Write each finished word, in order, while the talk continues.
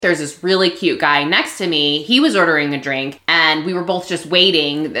There's this really cute guy next to me. He was ordering a drink and we were both just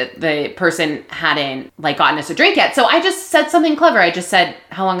waiting. The person hadn't gotten us a drink yet. So I just said something clever. I just said,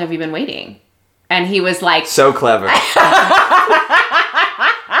 "How long have you been waiting?" And he was like, so clever.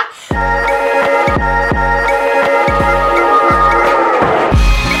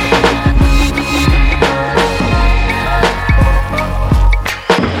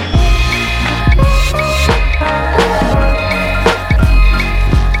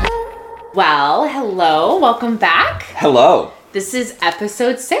 Well, hello. Welcome back. Hello. This is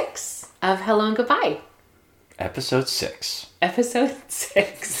episode 6 of Hello and Goodbye. Episode 6. Episode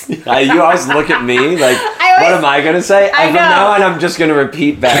 6. You always look at me like, what am I going to say? I know. From now on, I'm just going to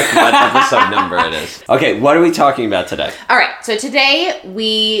repeat back what episode number it is. Okay, what are we talking about today? All right, so today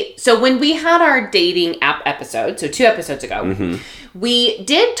when we had our dating app episode, so 2 episodes ago, we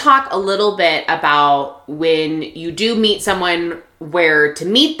did talk a little bit about when you do meet someone, where to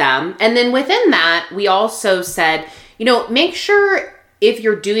meet them. And then within that, we also said, make sure if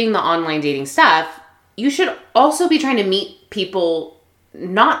you're doing the online dating stuff, you should also be trying to meet people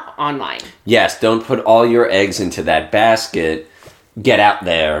not online. Yes, don't put all your eggs into that basket. Get out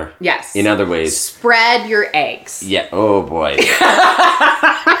there. Yes. In other ways. Spread your eggs. Yeah. Oh, boy.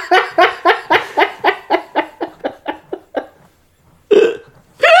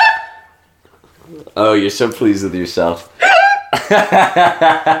 Oh, you're so pleased with yourself.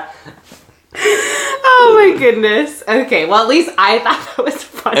 Oh my goodness. Okay, well at least I thought that was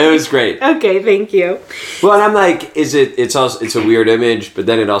funny. It was great. Okay, thank you. Well, and I'm like, it's a weird image, but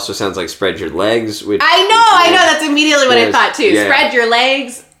then it also sounds like spread your legs, which I know, that's immediately what I thought too. Yeah. Spread your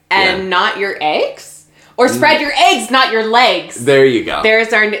legs and not your eggs? Or spread your eggs, not your legs. There you go.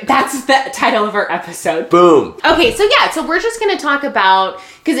 That's the title of our episode. Boom. Okay, so we're just going to talk about,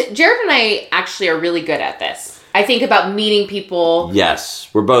 because Jared and I actually are really good at this. I think about meeting people. Yes,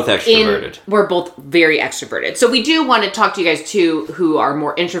 we're both extroverted. We're both very extroverted. So we do want to talk to you guys too, who are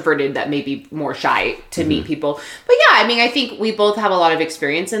more introverted, that may be more shy to meet people. But yeah, I think we both have a lot of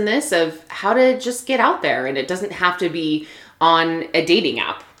experience in this of how to just get out there, and it doesn't have to be on a dating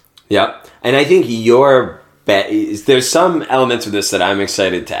app. Yep. And I think there's some elements of this that I'm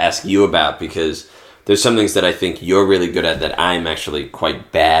excited to ask you about, because there's some things that I think you're really good at that I'm actually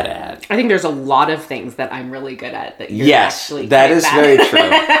quite bad at. I think there's a lot of things that I'm really good at that you're actually that quite is bad very at. true.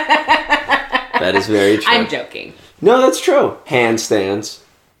 That is very true. I'm joking. No, that's true. Handstands.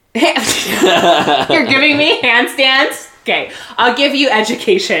 You're giving me handstands? Okay, I'll give you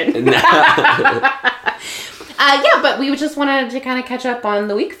education. But we just wanted to kind of catch up on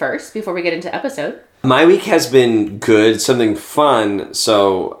the week first before we get into episode. My week has been good, something fun.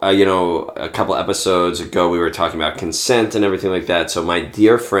 So, a couple episodes ago, we were talking about consent and everything like that. So my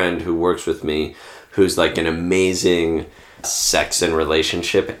dear friend who works with me, who's like an amazing sex and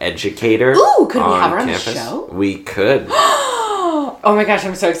relationship educator. Ooh, could we have her on campus. the show? We could. Oh my gosh,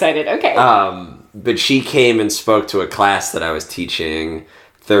 I'm so excited. Okay. But she came and spoke to a class that I was teaching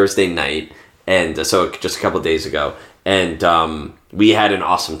Thursday night. And so just a couple days ago. And we had an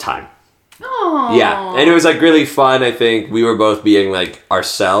awesome time. Aww. Yeah, and it was really fun. I think we were both being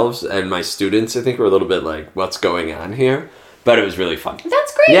ourselves, and my students, I think, were a little bit what's going on here? But it was really fun.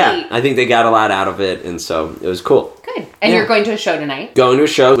 That's great. Yeah, I think they got a lot out of it, and so it was cool. Good. And you're going to a show tonight? Going to a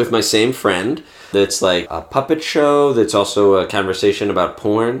show with my same friend that's a puppet show that's also a conversation about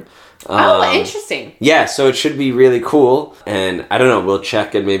porn. Interesting. Yeah, so it should be really cool. And I don't know, we'll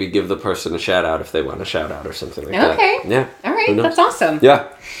check and maybe give the person a shout out if they want a shout out or something like that. Okay. Yeah. All right, that's awesome. Yeah.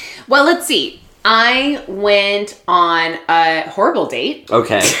 Well, let's see. I went on a horrible date.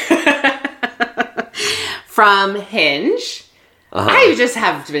 Okay. From Hinge. I just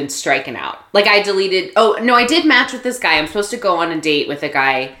have been striking out. I deleted... Oh, no, I did match with this guy. I'm supposed to go on a date with a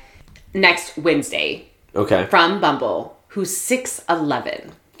guy next Wednesday. Okay. From Bumble, who's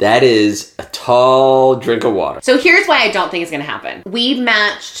 6'11". That is a tall drink of water. So here's why I don't think it's going to happen. We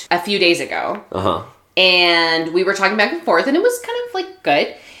matched a few days ago. And we were talking back and forth, and it was kind of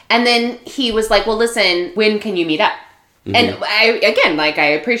good. And then he was like, well, listen, when can you meet up? And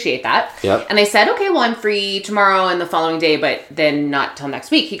I appreciate that. Yep. And I said, okay, well, I'm free tomorrow and the following day, but then not till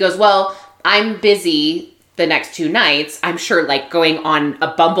next week. He goes, well, I'm busy the next 2 nights. I'm sure going on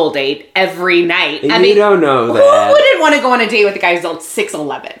a Bumble date every night. You don't know that. Who wouldn't want to go on a date with a guy who's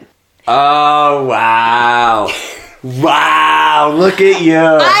 6'11"? Oh, wow. Wow, look at you.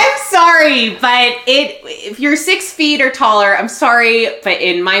 I'm sorry, but if you're 6 feet or taller, I'm sorry, but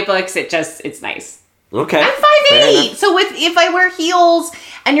in my books, it's nice. Okay. I'm 5'8", so if I wear heels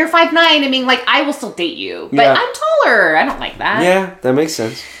and you're 5'9", I will still date you, but I'm taller. I don't like that. Yeah, that makes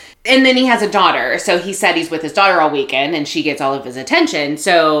sense. And then he has a daughter. So he said he's with his daughter all weekend and she gets all of his attention.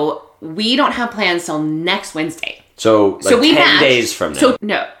 So we don't have plans till next Wednesday. So, like, 10 days from now. So,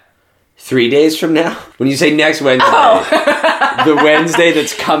 no. 3 days from now? When you say next Wednesday, the Wednesday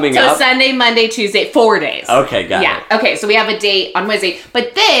that's coming up? So Sunday, Monday, Tuesday, 4 days. Okay, got it. Yeah. Okay, so we have a date on Wednesday.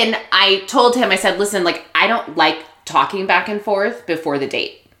 But then I told him, I said, listen, like, I don't like talking back and forth before the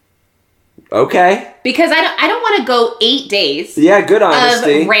date. Okay. Because I don't want to go 8 days. Yeah, good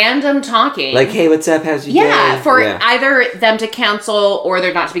honesty. Of random talking. Like, hey, what's up? How's your day? For either them to cancel or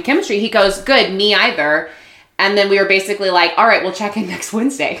there not to be chemistry. He goes, good, me either. And then we were basically like, all right, we'll check in next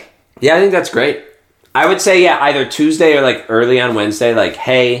Wednesday. Yeah, I think that's great. I would say, either Tuesday or like early on Wednesday, like,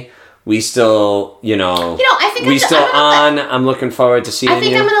 hey, we still, I think I'm looking forward to seeing you. I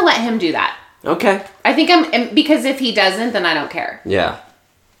think I'm going to let him do that. Okay. I think because if he doesn't, then I don't care. Yeah.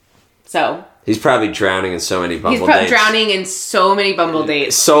 So. He's probably drowning in so many Bumble dates. He's probably drowning in so many Bumble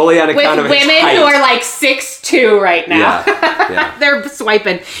dates. Solely on account of his height. With women who are like 6'2" right now. Yeah. They're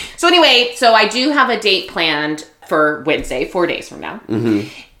swiping. So anyway, so I do have a date planned for Wednesday, 4 days from now. Mm-hmm.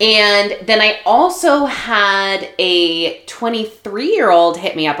 And then I also had a 23-year-old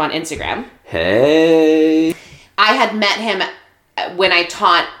hit me up on Instagram. Hey. I had met him when I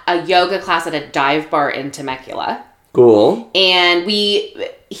taught a yoga class at a dive bar in Temecula. Cool. And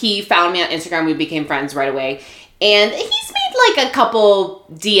he found me on Instagram. We became friends right away. And he's made like a couple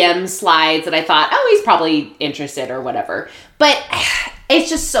DM slides that I thought, oh, he's probably interested or whatever. But it's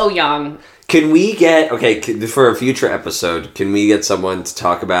just so young. Can we get, for a future episode, can we get someone to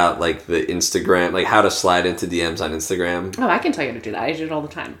talk about like the Instagram, like how to slide into DMs on Instagram? Oh, I can tell you how to do that. I do it all the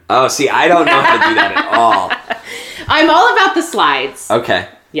time. Oh, see, I don't know how to do that at all. I'm all about the slides. Okay.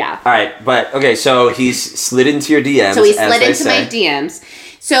 Yeah. All right. But, okay, so he's slid into your DMs. So he slid into my DMs.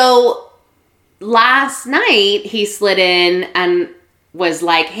 So last night he slid in and was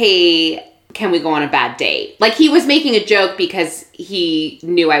like, hey, can we go on a bad date? Like he was making a joke because he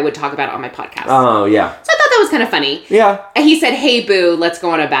knew I would talk about it on my podcast. Oh, yeah. So I thought that was kind of funny. Yeah. And he said, hey, boo, let's go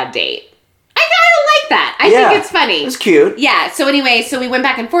on a bad date. I kind of like that. I think it's funny. It's cute. Yeah. So anyway, so we went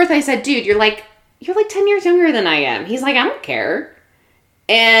back and forth. And I said, dude, you're like 10 years younger than I am. He's like, I don't care.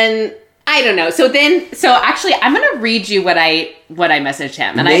 And I don't know. So actually, I'm going to read you what I messaged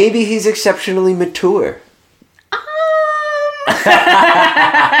him. And maybe he's exceptionally mature.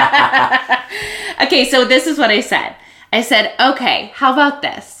 Okay, so this is what I said. I said, okay, how about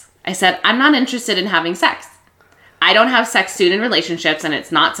this? I said, I'm not interested in having sex. I don't have sex soon in relationships, and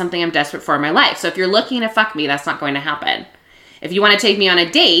it's not something I'm desperate for in my life. So if you're looking to fuck me, that's not going to happen. If you want to take me on a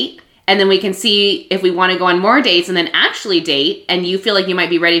date, and then we can see if we want to go on more dates and then actually date, and you feel like you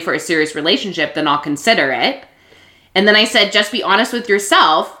might be ready for a serious relationship, then I'll consider it. And then I said, just be honest with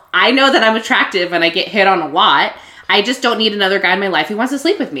yourself. I know that I'm attractive and I get hit on a lot. I just don't need another guy in my life who wants to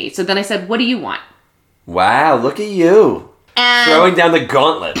sleep with me. So then I said, what do you want? Wow, look at you. And throwing down the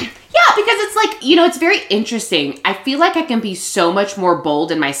gauntlet. Yeah, because it's like, it's very interesting. I feel like I can be so much more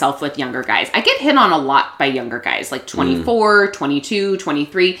bold in myself with younger guys. I get hit on a lot by younger guys, like 24, 22,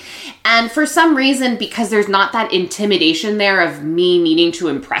 23. And for some reason, because there's not that intimidation there of me needing to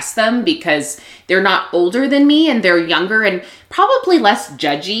impress them because they're not older than me and they're younger and probably less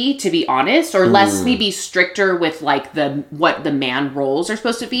judgy, to be honest, or less maybe stricter with like what the man roles are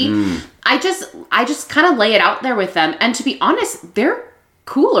supposed to be. I just kind of lay it out there with them. And to be honest, they're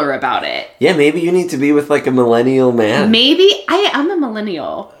cooler about it. Yeah, maybe you need to be with like a millennial man. Maybe. I'm a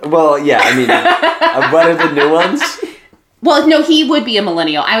millennial. Well, yeah, I mean, what are the new ones? Well, no, he would be a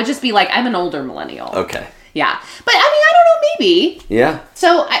millennial. I would just be like, I'm an older millennial. Okay. Yeah. But I mean, I don't know, maybe. Yeah.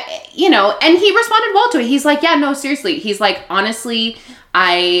 So, and he responded well to it. He's like, yeah, no, seriously. He's like, honestly,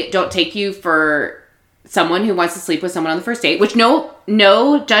 I don't take you for someone who wants to sleep with someone on the first date, which no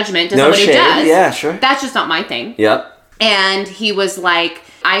judgment to someone who does. Yeah, sure. That's just not my thing. Yep. And he was like,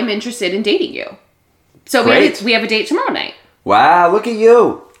 I'm interested in dating you. So we have a date tomorrow night. Wow, look at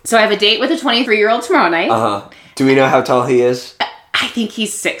you. So I have a date with a 23-year-old tomorrow night. Uh-huh. Do we know how tall he is? I think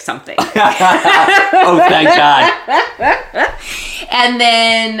he's 6 something. Oh, thank God. And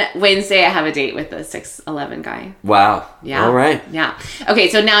then Wednesday I have a date with a 6'11" guy. Wow. Yeah. All right. Yeah. Okay,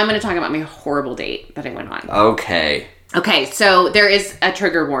 so now I'm going to talk about my horrible date that I went on. Okay. Okay, so there is a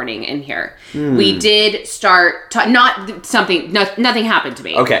trigger warning in here. We did start nothing happened to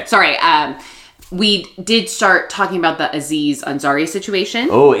me. Okay. Sorry. We did start talking about the Aziz Ansari situation.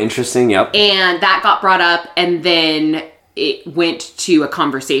 Oh, interesting. Yep. And that got brought up, and then it went to a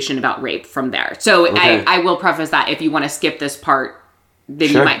conversation about rape from there. So okay. I will preface that if you want to skip this part, then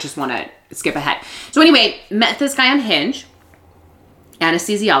you might just want to skip ahead. So anyway, met this guy on Hinge,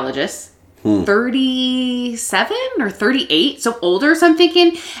 anesthesiologist. 37 or 38, so older. So I'm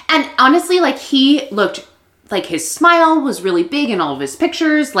thinking, and honestly, like he looked like his smile was really big in all of his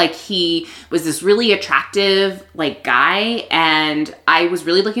pictures. Like he was this really attractive like guy, and I was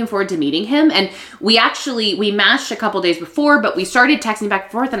really looking forward to meeting him. And we matched a couple days before, but we started texting back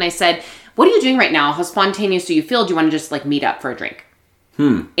and forth, and I said, what are you doing right now? How spontaneous do you feel? Do you want to just like meet up for a drink?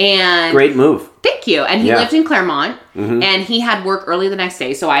 And great move. Thank you. And he lived in Claremont, and he had work early the next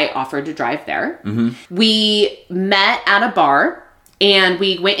day, so I offered to drive there. We met at a bar, and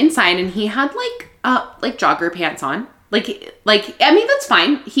we went inside, and he had like jogger pants on. Like I mean, that's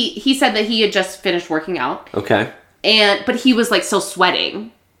fine. He said that he had just finished working out. Okay. But he was like still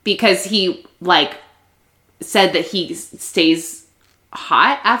sweating because he like said that he stays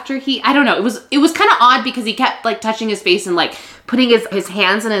hot after I don't know. It was kind of odd because he kept like touching his face and like putting his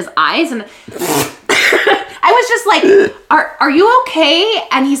hands in his eyes, and I was just like, are you okay?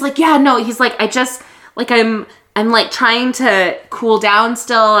 And he's like, yeah, no. He's like, I just like I'm like trying to cool down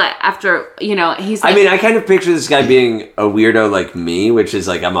still after, he's like, I mean, I kind of picture this guy being a weirdo like me, which is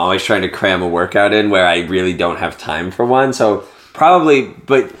like I'm always trying to cram a workout in where I really don't have time for one. So probably,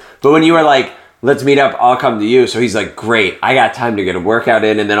 but when you were like, let's meet up, I'll come to you. So he's like, great, I got time to get a workout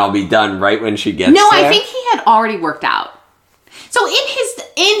in, and then I'll be done right when she gets no, there. I think he had already worked out. So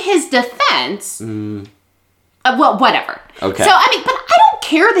in his defense, well, whatever. Okay. So, I mean, but I don't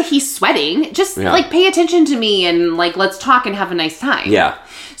care that he's sweating. Just, like, pay attention to me and, like, let's talk and have a nice time. Yeah.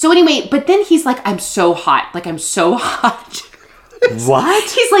 So, anyway, but then he's like, I'm so hot. Like, I'm so hot. What?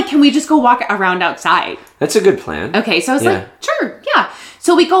 He's like, can we just go walk around outside? That's a good plan. Okay, so I was like, sure, yeah.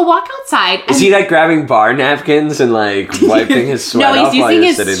 So we go walk outside. Is he like grabbing bar napkins and like wiping his sweat off? No, he's while using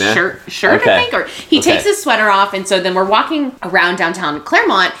you're his sitting there? shirt, Okay. I think. Or he takes his sweater off, and so then we're walking around downtown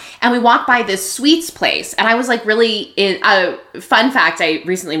Claremont, and we walk by this sweets place. And I was like really fun fact, I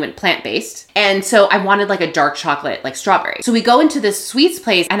recently went plant-based. And so I wanted like a dark chocolate, like strawberry. So we go into this sweets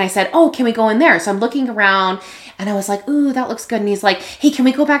place, and I said, oh, can we go in there? So I'm looking around, and I was like, ooh, that looks good. And he's like, hey, can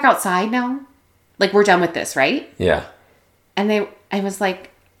we go back outside now? Like, we're done with this, right? Yeah. And I was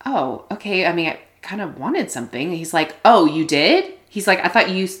like, oh, okay. I mean, I kind of wanted something. And he's like, oh, you did? He's like, I thought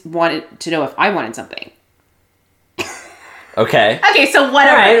you wanted to know if I wanted something. Okay. Okay, so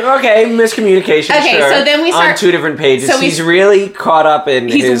whatever. All right, okay, miscommunication. Okay, sure. so then we start on two different pages. So he's really caught up in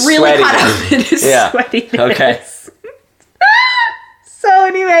his really sweatiness. caught up in his sweatiness. Okay. So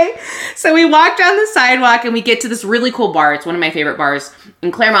anyway, so we walk down the sidewalk and we get to this really cool bar. It's one of my favorite bars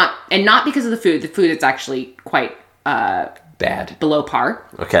in Claremont, and not because of the food. The food is actually quite bad, below par.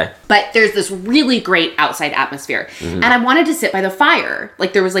 Okay. But there's this really great outside atmosphere. And I wanted to sit by the fire.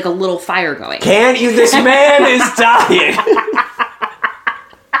 Like there was like a little fire going. Can't you? This man is dying.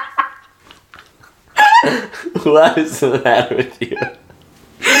 What is the matter with you?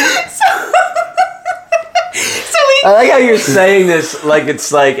 I like how you're saying this like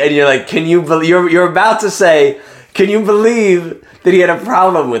it's like, and you're like, can you believe, you're about to say, can you believe that he had a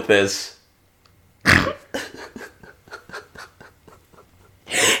problem with this? And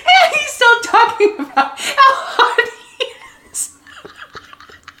he's still talking about how hot he is.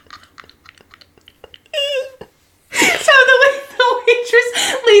 So the waitress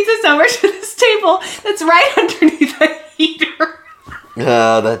leads us over to this table that's right underneath the heater.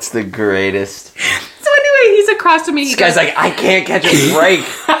 Oh, that's the greatest. So anyway, he's across from me. This guy's like, I can't catch a break.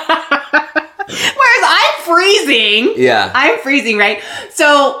 Whereas I'm freezing. Yeah. I'm freezing, right?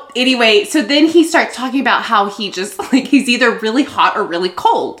 So anyway, so then he starts talking about how he just, like, he's either really hot or really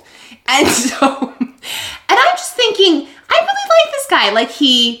cold. And so, and I'm just thinking, I really like this guy. Like,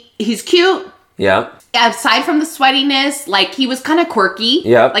 he's cute. Yeah. Aside from the sweatiness, like, he was kind of quirky.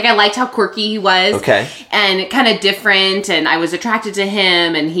 Yeah. Like, I liked how quirky he was. Okay. And kind of different, and I was attracted to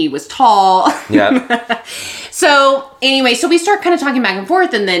him, and he was tall. Yeah. So, anyway, so we start kind of talking back and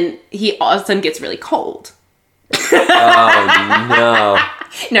forth, and then he all of a sudden gets really cold. Oh, no.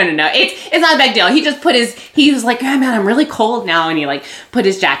 No. It's not a big deal. He was like, oh, man, I'm really cold now. And he like put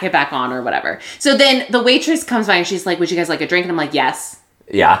his jacket back on or whatever. So then the waitress comes by and she's like, would you guys like a drink? And I'm like, yes.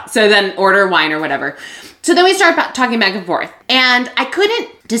 Yeah. So then order wine or whatever. So then we start talking back and forth. And I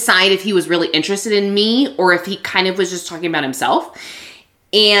couldn't decide if he was really interested in me or if he kind of was just talking about himself.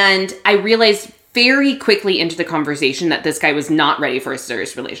 And I realized very quickly into the conversation that this guy was not ready for a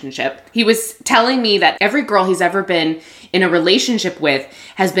serious relationship. He was telling me that every girl he's ever been in a relationship with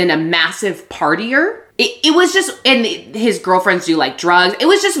has been a massive partier. It was just, and his girlfriends do like drugs. It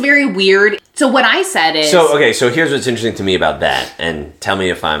was just very weird. So what I said is... So here's what's interesting to me about that. And tell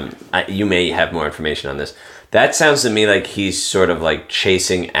me if you may have more information on this. That sounds to me like he's sort of like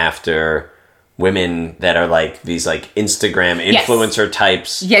chasing after women that are like these like Instagram influencer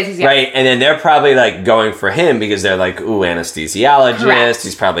types. Yes. Right? And then they're probably like going for him because they're like, ooh, anesthesiologist. Correct.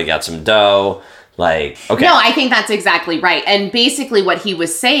 He's probably got some dough. Like, okay. No, I think that's exactly right. And basically what he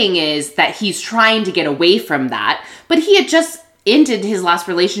was saying is that he's trying to get away from that, but he had just ended his last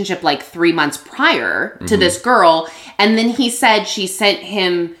relationship like 3 months prior to this girl. And then he said she sent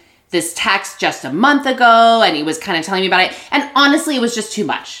him this text just a month ago and he was kind of telling me about it. And honestly, it was just too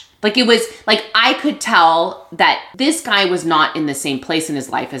much. Like it was like, I could tell that this guy was not in the same place in his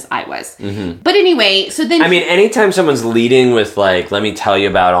life as I was. But anyway, so then... I mean, anytime someone's leading with like, let me tell you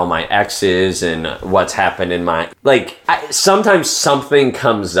about all my exes and what's happened in my... Like, sometimes something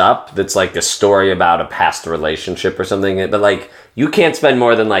comes up that's like a story about a past relationship or something. But like, you can't spend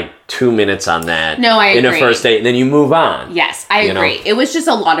more than like 2 minutes on that in a first date and then you move on. Yes, I agree. It was just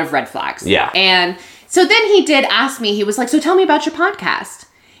a lot of red flags. Yeah. And so then he did ask me, he was like, so tell me about your podcast.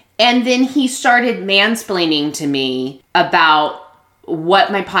 And then he started mansplaining to me about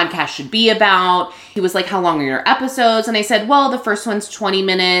what my podcast should be about. He was like, how long are your episodes? And I said, well, the first one's 20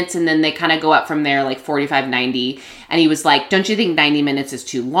 minutes. And then they kind of go up from there, like 45, 90. And he was like, don't you think 90 minutes is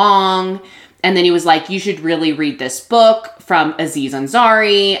too long? And then he was like, you should really read this book from Aziz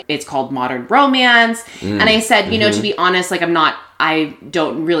Ansari. It's called Modern Romance. And I said, you know, to be honest, like I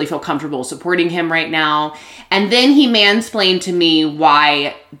don't really feel comfortable supporting him right now. And then he mansplained to me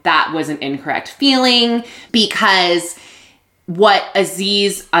why that was an incorrect feeling, because what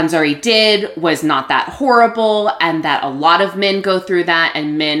Aziz Ansari did was not that horrible, and that a lot of men go through that,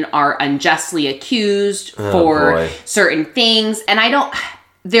 and men are unjustly accused for certain things. And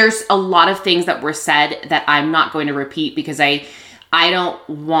there's a lot of things that were said that I'm not going to repeat because I don't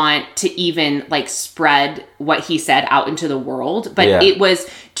want to even like spread what he said out into the world. But it was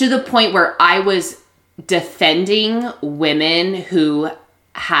to the point where I was defending women who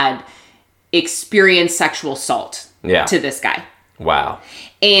had experienced sexual assault to this guy. Wow.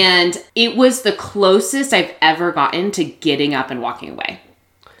 And it was the closest I've ever gotten to getting up and walking away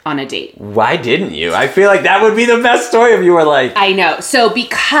on a date. Why didn't you? I feel like that would be the best story if you were like... I know. So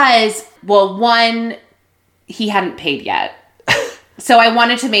because, well, one, he hadn't paid yet. So I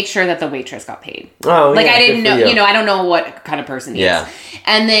wanted to make sure that the waitress got paid. Oh, like yeah, I didn't know, you. I don't know what kind of person he Yeah. is.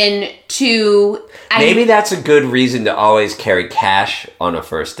 And then two, maybe that's a good reason to always carry cash on a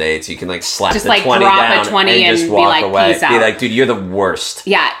first date, so you can like slap just the like 20 drop down a 20 and just and walk be like, away. peace out. Be like, dude, you're the worst.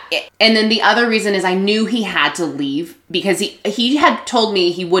 Yeah. And then the other reason is I knew he had to leave because he had told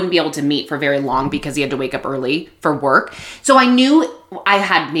me he wouldn't be able to meet for very long because he had to wake up early for work. So I knew I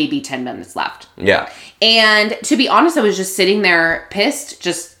had maybe 10 minutes left. Yeah. And to be honest, I was just sitting there pissed,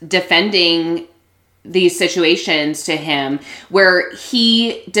 just defending these situations to him where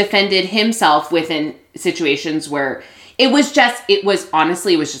he defended himself within situations where it was just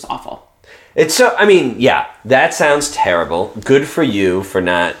awful. It's so, I mean, yeah, that sounds terrible. Good for you for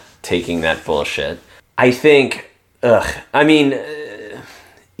not taking that bullshit. I think,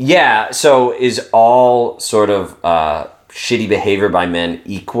 yeah, so is all sort of shitty behavior by men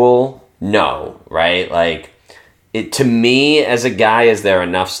equal? No, right? Like, to me, as a guy, is there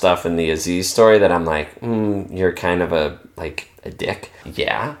enough stuff in the Aziz story that I'm like, you're kind of a dick?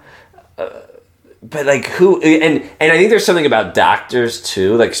 Yeah. But like who, and I think there's something about doctors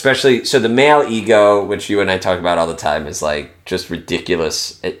too, like especially, so the male ego, which you and I talk about all the time, is like just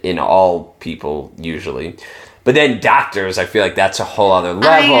ridiculous in all people usually. But then doctors, I feel like that's a whole other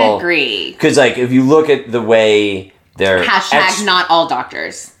level. I agree. Because like if you look at the way they're... not all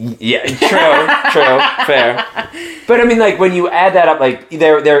doctors. Yeah, true, fair. But I mean like when you add that up, like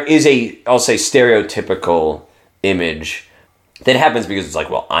there is I'll say stereotypical image that happens because it's like,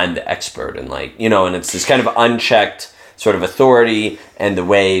 well, I'm the expert and like, and it's this kind of unchecked sort of authority and the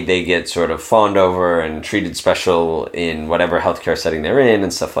way they get sort of fawned over and treated special in whatever healthcare setting they're in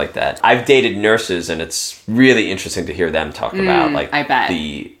and stuff like that. I've dated nurses and it's really interesting to hear them talk about like I bet.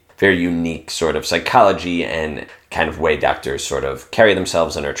 the very unique sort of psychology and kind of way doctors sort of carry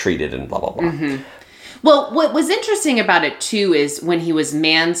themselves and are treated and blah, blah, blah. Mm-hmm. Well, what was interesting about it too is when he was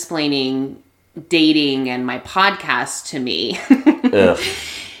mansplaining dating and my podcast to me,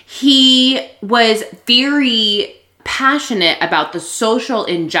 he was very passionate about the social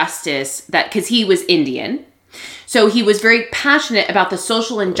injustice because he was Indian. So he was very passionate about the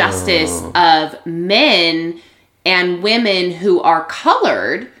social injustice of men and women who are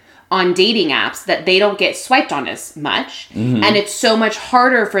colored on dating apps, that they don't get swiped on as much. Mm-hmm. And it's so much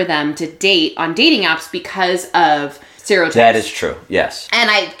harder for them to date on dating apps because of stereotypes. That is true. Yes. And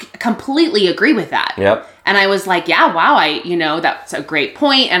I completely agree with that. Yep. And I was like, yeah, wow, that's a great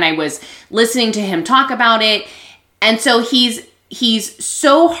point. And I was listening to him talk about it. And so he's he's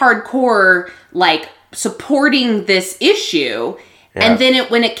so hardcore, like, supporting this issue. Yeah. And then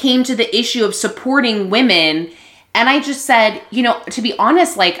when it came to the issue of supporting women, and I just said, you know, to be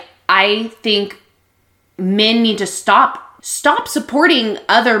honest, like, I think men need to stop supporting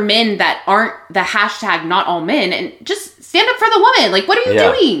other men that aren't the hashtag not all men, and just stand up for the woman. Like, what are you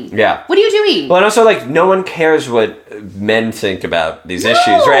doing? Yeah. What are you doing? Well, and also, like, no one cares what men think about these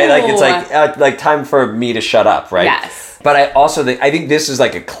issues, right? Like, it's like time for me to shut up, right? Yes. But I think this is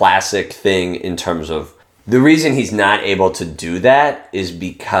like a classic thing in terms of the reason he's not able to do that is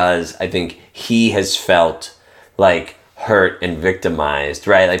because I think he has felt like hurt and victimized,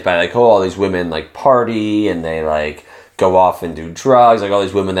 right? Like, by like, oh, all these women like party and they like go off and do drugs, like all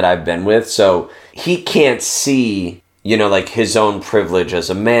these women that I've been with. So he can't see, you know, like his own privilege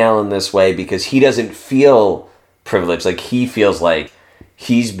as a male in this way because he doesn't feel privileged. Like, he feels like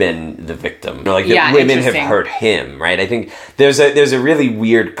he's been the victim. You know, like, women have hurt him, right? I think there's a really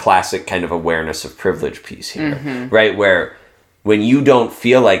weird classic kind of awareness of privilege piece here, right? Where when you don't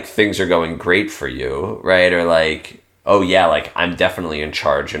feel like things are going great for you, right? Or like, oh yeah, like I'm definitely in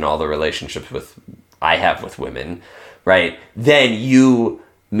charge in all the relationships I have with women, right? Then you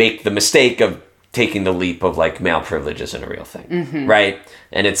make the mistake of taking the leap of like male privilege isn't a real thing, right?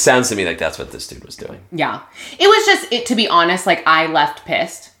 And it sounds to me like that's what this dude was doing. Yeah. It was just, to be honest, like, I left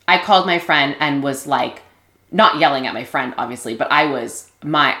pissed. I called my friend and was like, not yelling at my friend, obviously, but I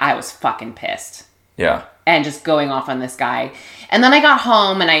was fucking pissed. Yeah. And just going off on this guy. And then I got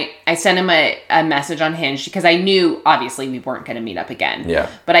home and I sent him a message on Hinge because I knew, obviously, we weren't going to meet up again. Yeah.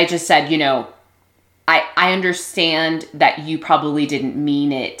 But I just said, you know, I understand that you probably didn't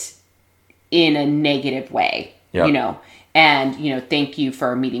mean it in a negative way, you know, and, you know, thank you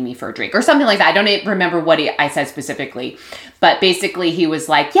for meeting me for a drink or something like that. I don't even remember what I said specifically, but basically he was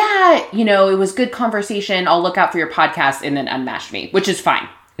like, yeah, you know, it was good conversation. I'll look out for your podcast, and then unmatched me, which is fine.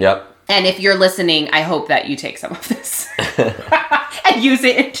 Yep. And if you're listening, I hope that you take some of this and use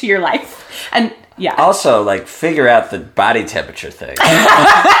it into your life. And yeah. Also, like, figure out the body temperature thing.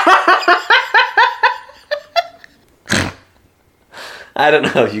 I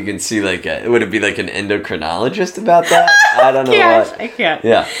don't know if you can see, like, would it be like an endocrinologist about that? I don't know what. I can't.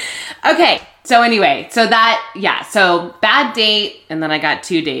 Yeah. Okay. So anyway, so bad date, and then I got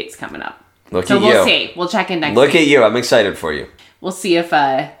 2 dates coming up. We'll see. We'll check in next week. Look at you. I'm excited for you. We'll see if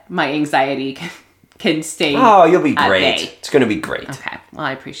my anxiety can stay. Oh, you'll be great. It's going to be great. Okay. Well,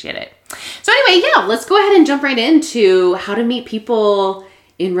 I appreciate it. So anyway, yeah, let's go ahead and jump right into how to meet people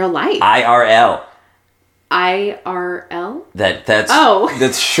in real life. IRL. IRL?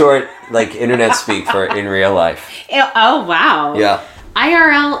 That's short, like, internet speak for in real life. Oh, wow. Yeah.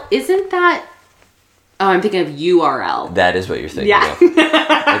 IRL, isn't that... Oh, I'm thinking of URL. That is what you're thinking of. Okay.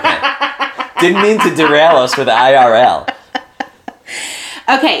 Didn't mean to derail us with IRL.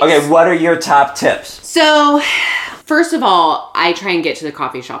 Okay, what are your top tips? So, first of all, I try and get to the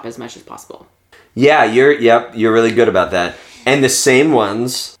coffee shop as much as possible. Yeah, you're really good about that. And the same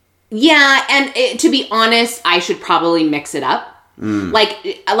ones... Yeah, and to be honest, I should probably mix it up.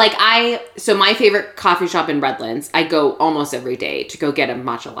 So my favorite coffee shop in Redlands, I go almost every day to go get a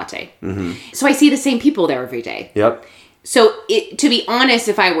matcha latte. Mm-hmm. So I see the same people there every day. Yep. So to be honest,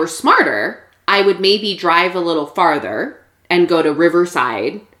 if I were smarter, I would maybe drive a little farther and go to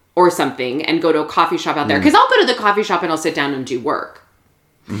Riverside or something and go to a coffee shop out there. Because I'll go to the coffee shop and I'll sit down and do work.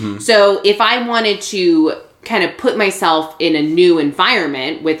 Mm-hmm. So if I wanted to kind of put myself in a new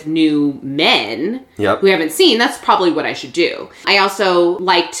environment with new men who I haven't seen, that's probably what I should do. I also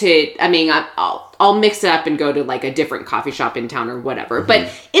like to, I'll mix it up and go to like a different coffee shop in town or whatever. Mm-hmm.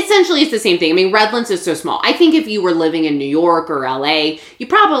 But essentially it's the same thing. I mean, Redlands is so small. I think if you were living in New York or LA, you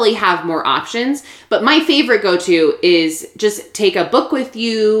probably have more options. But my favorite go-to is just take a book with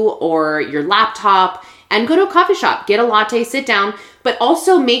you or your laptop and go to a coffee shop, get a latte, sit down, but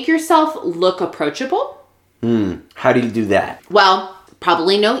also make yourself look approachable. How do you do that? Well,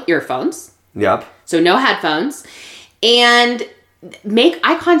 probably no earphones. Yep. So no headphones. And make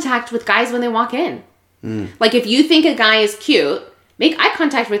eye contact with guys when they walk in. Like, if you think a guy is cute, make eye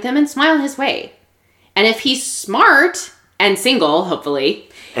contact with him and smile his way. And if he's smart and single, hopefully.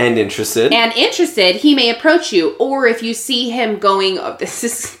 And interested, he may approach you. Or if you see him going, does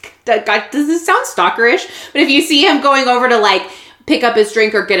this sound stalkerish? But if you see him going over to like pick up his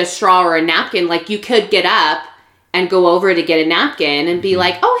drink or get a straw or a napkin, like you could get up and go over to get a napkin and be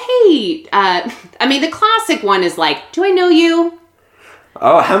like, oh, hey, the classic one is like, do I know you?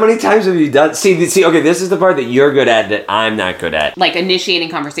 Oh, how many times have you done? See, okay, this is the part that you're good at that I'm not good at. Like initiating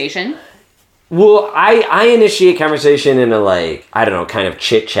conversation? Well, I initiate conversation in a, like, I don't know, kind of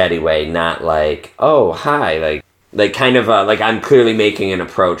chit-chatty way, not like, oh, hi, like, Like kind of like I'm clearly making an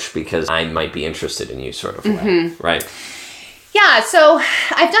approach because I might be interested in you sort of way, right? Yeah, so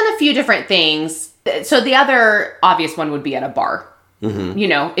I've done a few different things. So the other obvious one would be at a bar. You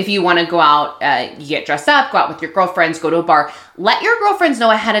know, if you want to go out, you get dressed up, go out with your girlfriends, go to a bar. Let your girlfriends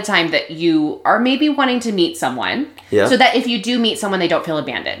know ahead of time that you are maybe wanting to meet someone. Yeah. So that if you do meet someone, they don't feel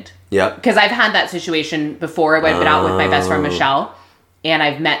abandoned. Yeah. Because I've had that situation before. I've been out with my best friend, Michelle, and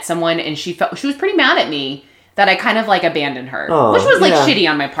I've met someone and she was pretty mad at me that I kind of like abandoned her, which was like shitty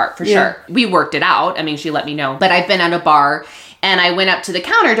on my part for sure. We worked it out. I mean, she let me know. But I've been at a bar and I went up to the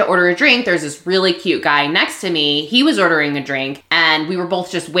counter to order a drink. There's this really cute guy next to me. He was ordering a drink and we were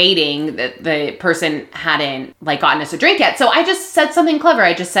both just waiting. The person hadn't like gotten us a drink yet. So I just said something clever.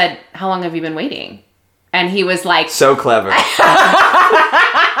 I just said, "How long have you been waiting?" And he was like... So clever. But I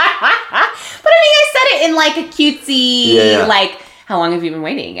mean, I said it in like a cutesy, like, "How long have you been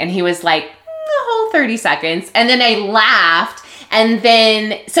waiting?" And he was like, "The whole 30 seconds. And then I laughed. And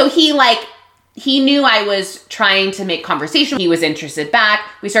then, so he knew I was trying to make conversation. He was interested back.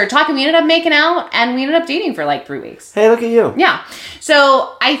 We started talking. We ended up making out and we ended up dating for like 3 weeks. Hey, look at you. Yeah.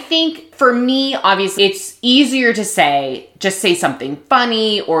 So I think for me, obviously, it's easier to just say something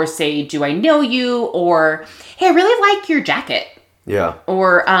funny or say, "Do I know you?" Or, "Hey, I really like your jacket." Yeah.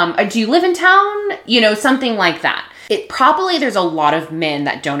 Or, "Do you live in town?" You know, something like that. There's a lot of men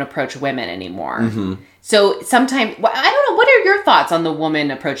that don't approach women anymore. So sometimes, I don't know, what are your thoughts on the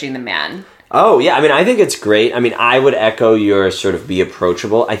woman approaching the man? Oh, yeah. I mean, I think it's great. I mean, I would echo your sort of be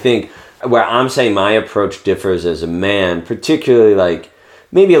approachable. I think where I'm saying my approach differs as a man, particularly like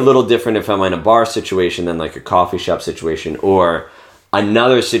maybe a little different if I'm in a bar situation than like a coffee shop situation or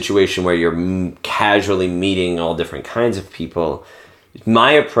another situation where you're casually meeting all different kinds of people.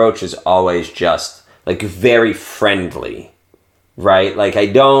 My approach is always just like very friendly, right? Like I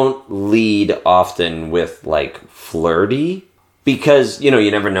don't lead often with like flirty because, you know,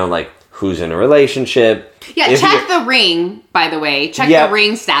 you never know like who's in a relationship. Yeah, check the ring, by the way. Check the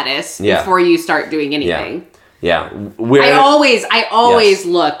ring status before you start doing anything. Yeah. I always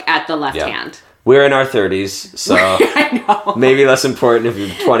look at the left hand. We're in our 30s, so I know. Maybe less important if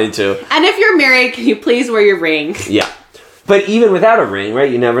you're 22. And if you're married, can you please wear your ring? Yeah. But even without a ring,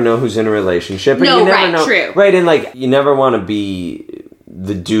 right, you never know who's in a relationship. And no, you never right, know, true. Right, and like, you never want to be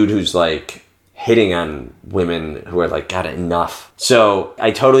the dude who's like hitting on women who are like, "God, enough." So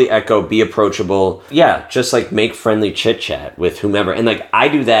I totally echo, be approachable. Yeah, just like make friendly chit chat with whomever. And like, I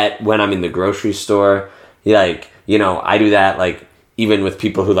do that when I'm in the grocery store. Like, you know, I do that like even with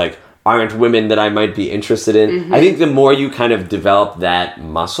people who like aren't women that I might be interested in. I think the more you kind of develop that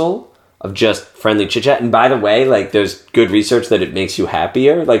muscle of just friendly chit chat. And by the way, like there's good research that it makes you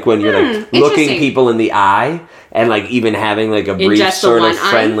happier. Like when you're like looking people in the eye and like even having like a brief sort of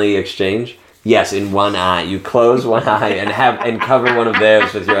friendly exchange. Yes, in one eye. You close one eye and cover one of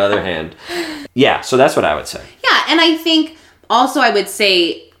theirs with your other hand. Yeah, so that's what I would say. Yeah, and I think also I would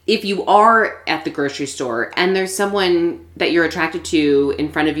say if you are at the grocery store and there's someone that you're attracted to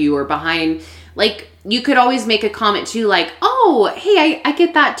in front of you or behind, like you could always make a comment too, like, "Oh, hey, I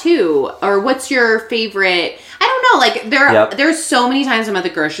get that too." Or "What's your favorite?" I don't know, like there's so many times I'm at the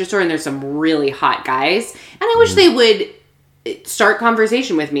grocery store and there's some really hot guys and I wish they would start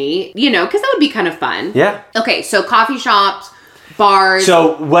conversation with me, you know, because that would be kind of fun. Yeah. Okay, so coffee shops, bars.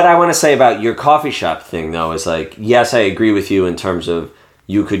 So what I want to say about your coffee shop thing, though, is like, yes, I agree with you in terms of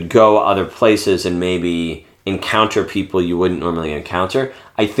you could go other places and maybe encounter people you wouldn't normally encounter.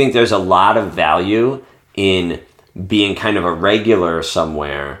 I think there's a lot of value in being kind of a regular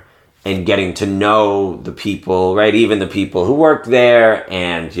somewhere and getting to know the people, right? Even the people who work there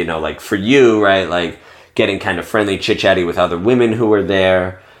and, you know, like for you, right? Like getting kind of friendly, chit-chatty with other women who are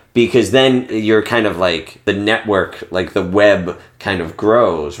there, because then you're kind of like the network, like the web kind of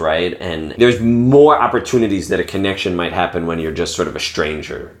grows, right? And there's more opportunities that a connection might happen when you're just sort of a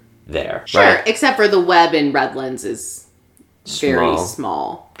stranger there. Sure, right? Except for the web in Redlands is very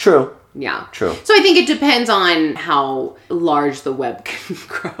small. True. Yeah. True. So I think it depends on how large the web can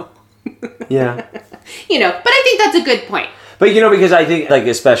grow. Yeah. You know, but I think that's a good point. But, you know, because I think, like,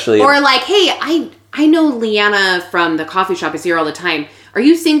 especially... Or like, "Hey, I know Leanna from the coffee shop. I see her all the time. Are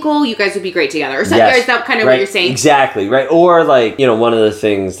you single? You guys would be great together." Or something. Yes, is that kind of what you're saying? Exactly, right? Or, like, you know, one of the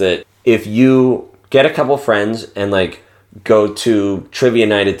things that if you get a couple friends and, like, go to trivia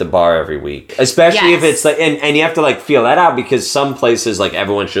night at the bar every week, especially if it's like, and you have to like feel that out because some places like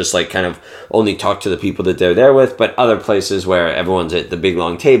everyone's just like kind of only talk to the people that they're there with, but other places where everyone's at the big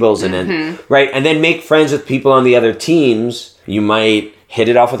long tables and then, right. And then make friends with people on the other teams. You might hit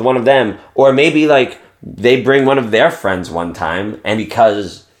it off with one of them, or maybe like they bring one of their friends one time, and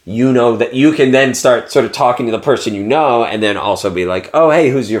because you know that you can then start sort of talking to the person you know, and then also be like, oh, hey,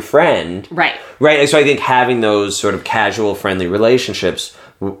 who's your friend? Right. Right. And so I think having those sort of casual, friendly relationships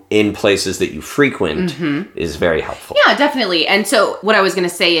in places that you frequent is very helpful. Yeah, definitely. And so what I was going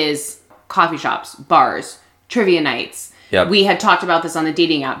to say is coffee shops, bars, trivia nights. Yep. We had talked about this on the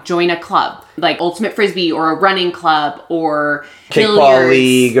dating app. Join a club, like Ultimate Frisbee or a running club or kickball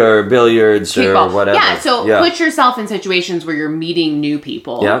league or billiards or whatever. Yeah, so put yourself in situations where you're meeting new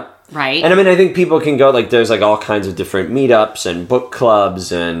people. Yeah. Right? And I mean, I think people can go, like, there's like all kinds of different meetups and book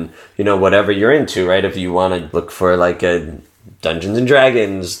clubs and, you know, whatever you're into, right? If you want to look for like a Dungeons and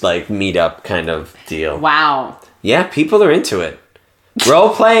Dragons, like, meetup kind of deal. Wow. Yeah, people are into it. Role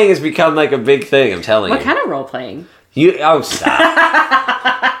playing has become like a big thing, I'm telling you. What kind of role playing? Stop.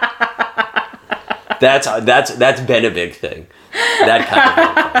 That's been a big thing. That kind of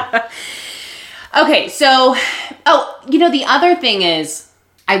role playing. Okay, so, you know, the other thing is,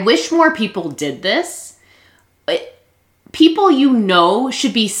 I wish more people did this. People you know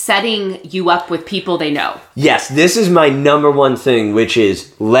should be setting you up with people they know. Yes, this is my number one thing, which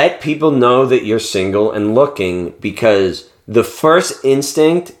is let people know that you're single and looking, because the first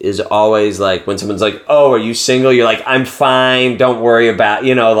instinct is always like when someone's like, oh, are you single? You're like, I'm fine. Don't worry about,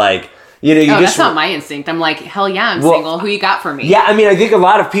 you know, like, you know, you that's not my instinct. I'm like, hell yeah, I'm single. Who you got for me? Yeah, I mean, I think a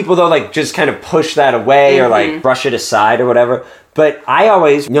lot of people, though, like, just kind of push that away or, like, brush it aside or whatever. But I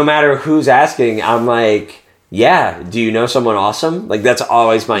always, no matter who's asking, I'm like, yeah, do you know someone awesome? Like, that's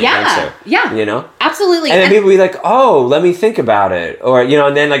always my answer. Yeah. You know? Absolutely. And then people be like, oh, let me think about it. Or, you know,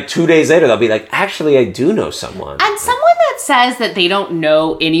 and then, like, 2 days later, they'll be like, actually, I do know someone. And someone that says that they don't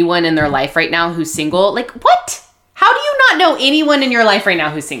know anyone in their life right now who's single, like, what? How do you not know anyone in your life right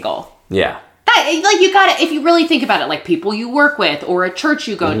now who's single? Yeah. That, like, you gotta, if you really think about it, like people you work with, or a church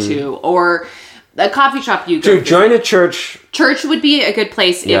you go to, or a coffee shop you go to. Join a church. Church would be a good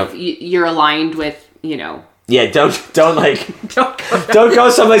place if you're aligned with, you know. Yeah, don't like, don't go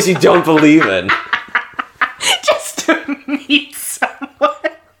someplace you don't believe in. Just to meet someone.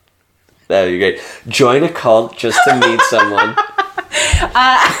 That'd be great. Join a cult just to meet someone.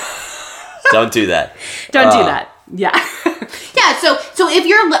 Don't do that. Don't do that. Yeah. Yeah, so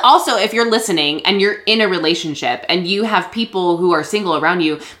if you're listening and you're in a relationship and you have people who are single around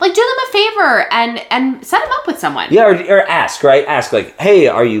you, like, do them a favor and set them up with someone. Yeah, or ask, right? Ask, like, hey,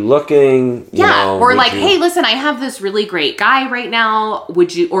 are you looking? You know, or like, hey, listen, I have this really great guy right now.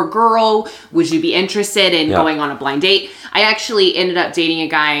 Would you, or girl, would you be interested in going on a blind date? I actually ended up dating a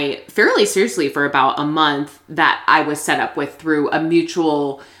guy fairly seriously for about a month that I was set up with through a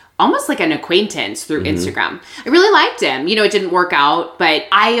mutual, almost like an acquaintance through Instagram. I really liked him. You know, it didn't work out, but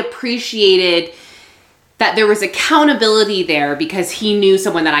I appreciated that there was accountability there because he knew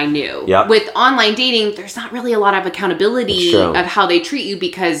someone that I knew. Yep. With online dating, there's not really a lot of accountability of how they treat you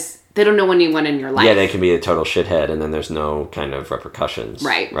because they don't know anyone in your life. Yeah, they can be a total shithead and then there's no kind of repercussions.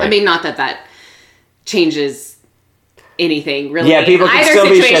 Right. I mean, not that changes anything, really. Yeah, people can still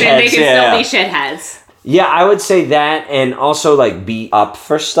be shitheads. They can still be shitheads. Yeah, I would say that, and also, like, be up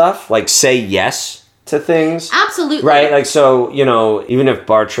for stuff. Like, say yes to things. Absolutely. Right? Like, so, you know, even if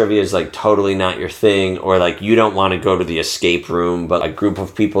bar trivia is, like, totally not your thing, or, like, you don't want to go to the escape room, but a group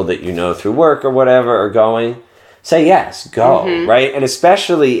of people that you know through work or whatever are going, say yes, go, right? And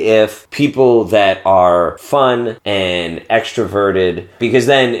especially if people that are fun and extroverted, because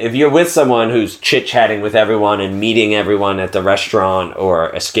then if you're with someone who's chit-chatting with everyone and meeting everyone at the restaurant or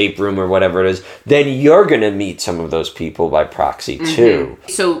escape room or whatever it is, then you're going to meet some of those people by proxy too.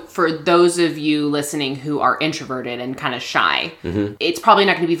 So for those of you listening who are introverted and kind of shy, it's probably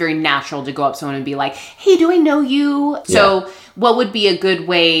not going to be very natural to go up to someone and be like, hey, do I know you? So what would be a good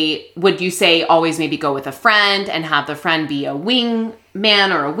way? Would you say always maybe go with a friend and have the friend be a wing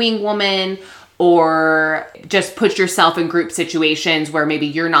man or a wing woman, or just put yourself in group situations where maybe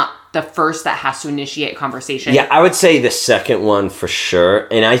you're not the first that has to initiate conversation? Yeah, I would say the second one for sure.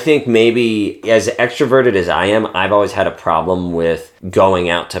 And I think maybe as extroverted as I am, I've always had a problem with going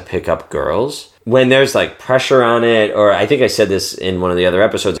out to pick up girls. When there's like pressure on it, or I think I said this in one of the other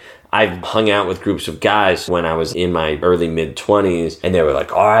episodes, I've hung out with groups of guys when I was in my early mid-20s, and they were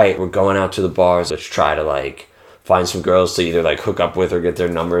like, all right, we're going out to the bars. Let's try to like find some girls to either like hook up with or get their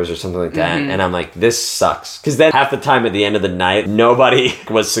numbers or something like that. And I'm like, this sucks. Because then half the time at the end of the night, nobody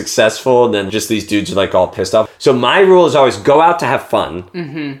was successful, and then just these dudes are like all pissed off. So my rule is always go out to have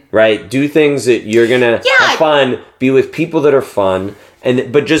fun, right? Do things that you're going to have fun, be with people that are fun,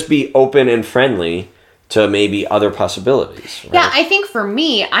 but just be open and friendly to maybe other possibilities. Right? Yeah, I think for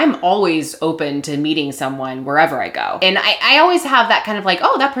me, I'm always open to meeting someone wherever I go. And I always have that kind of like,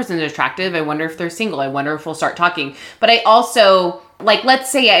 oh, that person's attractive. I wonder if they're single. I wonder if we'll start talking. But I also Like, let's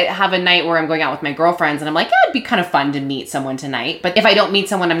say I have a night where I'm going out with my girlfriends and I'm like, yeah, it'd be kind of fun to meet someone tonight. But if I don't meet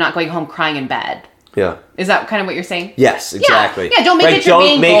someone, I'm not going home crying in bed. Yeah. Is that kind of what you're saying? Yes, exactly. Yeah, don't make it your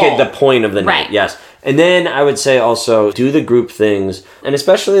main goal. Don't make it the point of the night. Right. Yes. And then I would say also do the group things, and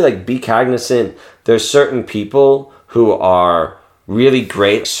especially like be cognizant. There's certain people who are really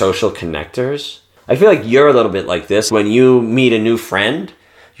great social connectors. I feel like you're a little bit like this. When you meet a new friend,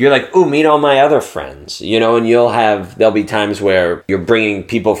 you're like, ooh, meet all my other friends, you know, and there'll be times where you're bringing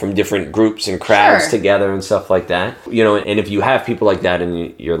people from different groups and crowds together and stuff like that. You know, and if you have people like that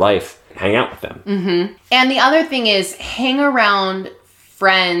in your life, hang out with them. Mm-hmm. And the other thing is hang around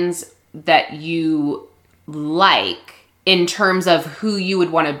friends that you like in terms of who you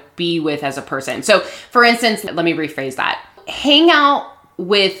would want to be with as a person. So, for instance, let me rephrase that. Hang out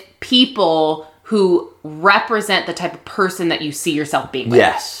with people who represent the type of person that you see yourself being with.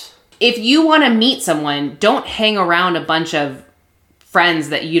 Yes. If you want to meet someone, don't hang around a bunch of friends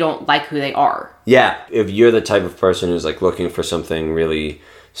that you don't like who they are. Yeah. If you're the type of person who's like looking for something really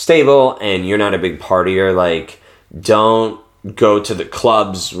stable and you're not a big partier, like don't go to the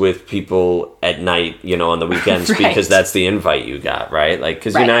clubs with people at night, you know, on the weekends because that's the invite you got, right? Like,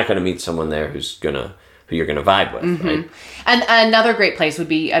 because you're not going to meet someone there who you're going to vibe with, right? And another great place would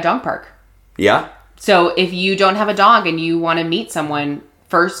be a dog park. Yeah. So if you don't have a dog and you want to meet someone,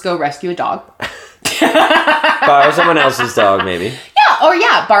 first go rescue a dog. Borrow someone else's dog, maybe.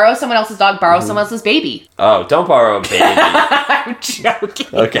 Borrow someone else's dog, borrow someone else's baby. Oh, don't borrow a baby. I'm joking.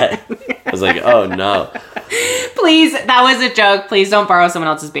 Okay. I was like, oh no. Please, that was a joke. Please don't borrow someone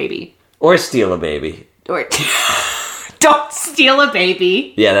else's baby. Or steal a baby. Or don't steal a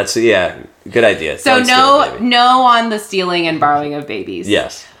baby. Yeah, good idea. So no on the stealing and borrowing of babies.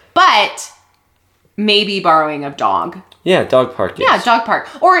 Yes. But maybe borrowing a dog. Yeah, dog park. Yes. Yeah, dog park.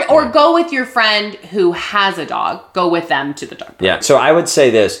 Or go with your friend who has a dog. Go with them to the dog park. Yeah, so I would say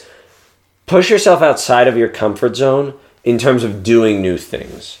this. Push yourself outside of your comfort zone in terms of doing new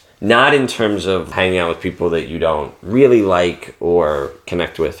things. Not in terms of hanging out with people that you don't really like or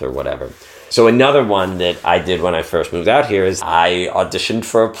connect with or whatever. So another one that I did when I first moved out here is I auditioned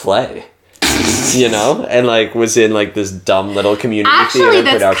for a play. You know? And like was in like this dumb little community theater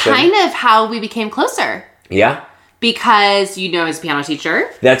production. Actually, that's kind of how we became closer. Yeah. Because you know, as a piano teacher.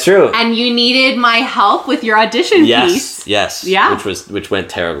 That's true. And you needed my help with your audition piece. Yes. Yeah. Which went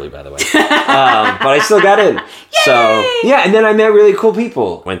terribly, by the way. But I still got in. Yay! So, yeah. And then I met really cool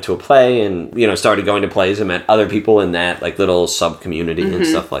people. Went to a play and, you know, started going to plays and met other people in that like little sub-community and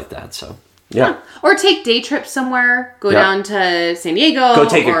stuff like that. So, yeah. Or take day trips somewhere. Go down to San Diego. Go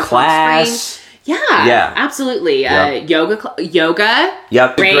take a class. Yeah. Absolutely. Yep. Yoga.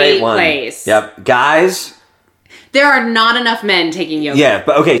 Yep. Great one. Place. Yep. Guys. There are not enough men taking yoga. Yeah,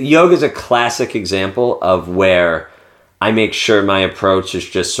 but okay, yoga is a classic example of where I make sure my approach is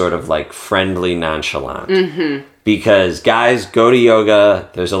just sort of like friendly, nonchalant. Mm-hmm. Because guys go to yoga,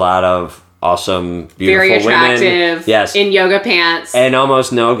 there's a lot of awesome, beautiful very attractive, women. Yes. In yoga pants. And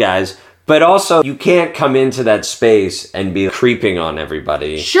almost no guys. But also, you can't come into that space and be creeping on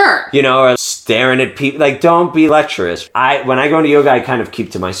everybody. Sure. You know, or staring at people. Like, don't be lecherous. When I go into yoga, I kind of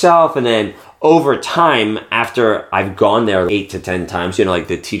keep to myself, and then over time, after I've gone there 8 to 10 times, you know, like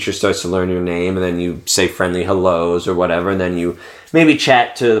the teacher starts to learn your name and then you say friendly hellos or whatever. And then you maybe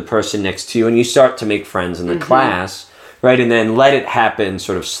chat to the person next to you and you start to make friends in the class, right? And then let it happen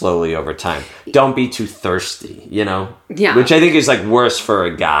sort of slowly over time. Don't be too thirsty, you know? Yeah. Which I think is like worse for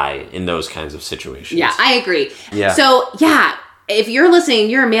a guy in those kinds of situations. Yeah, I agree. Yeah. So, yeah. If you're listening,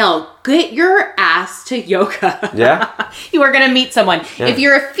 you're a male, get your ass to yoga. Yeah. You are going to meet someone. Yeah. If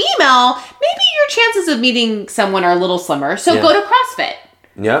you're a female, maybe your chances of meeting someone are a little slimmer. So go to CrossFit.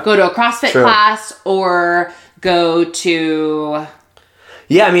 Yeah. Go to a CrossFit class or go to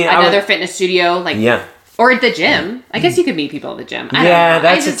another fitness studio. Or at the gym. I guess you could meet people at the gym. I don't know.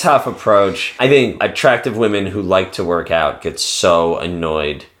 That's a tough approach. I think attractive women who like to work out get so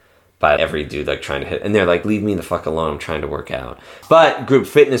annoyed by every dude like trying to hit, and they're like, leave me the fuck alone, I'm trying to work out. But group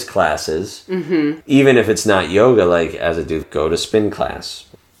fitness classes, even if it's not yoga, like as a dude, go to spin class,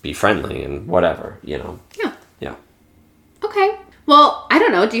 be friendly and whatever, you know. Yeah. Okay. Well, I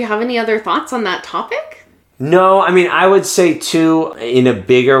don't know. Do you have any other thoughts on that topic? No, I mean, I would say too, in a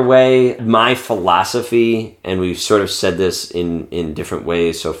bigger way, my philosophy, and we've sort of said this in different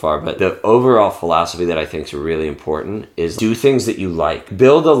ways so far, but the overall philosophy that I think is really important is do things that you like.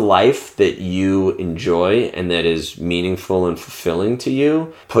 Build a life that you enjoy and that is meaningful and fulfilling to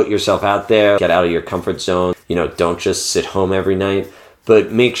you. Put yourself out there, get out of your comfort zone. You know, don't just sit home every night.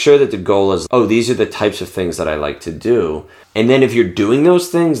 But make sure that the goal is, oh, these are the types of things that I like to do. And then if you're doing those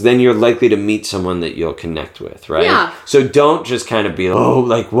things, then you're likely to meet someone that you'll connect with, right? Yeah. So don't just kind of be, oh,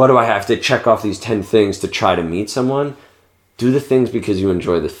 like, what do I have to check off these 10 things to try to meet someone? Do the things because you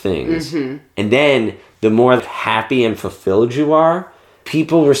enjoy the things. And then the more happy and fulfilled you are,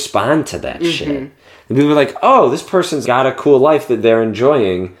 people respond to that shit. And people are like, oh, this person's got a cool life that they're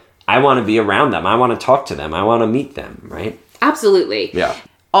enjoying. I want to be around them. I want to talk to them. I want to meet them, right? Absolutely. Yeah.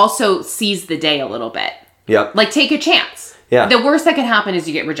 Also, seize the day a little bit. Yep. Like, take a chance. Yeah. The worst that could happen is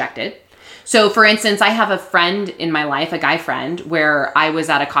you get rejected. So, for instance, I have a friend in my life, a guy friend, where I was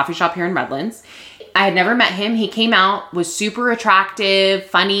at a coffee shop here in Redlands. I had never met him. He came out, was super attractive,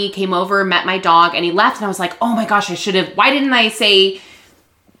 funny, came over, met my dog, and he left. And I was like, oh my gosh, why didn't I say,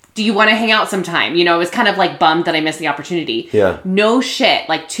 do you want to hang out sometime? You know, I was kind of like bummed that I missed the opportunity. Yeah. No shit.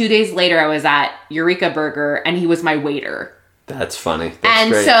 Like 2 days later, I was at Eureka Burger and he was my waiter. That's funny. That's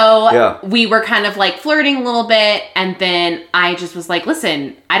great. So we were kind of like flirting a little bit. And then I just was like,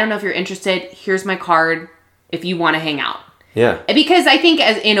 listen, I don't know if you're interested. Here's my card if you want to hang out. Yeah. Because I think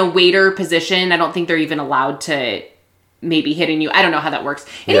as in a waiter position, I don't think they're even allowed to maybe hitting you. I don't know how that works.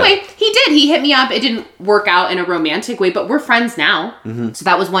 Anyway, he did. He hit me up. It didn't work out in a romantic way, but we're friends now. So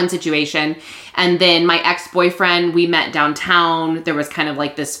that was one situation. And then my ex-boyfriend, we met downtown. There was kind of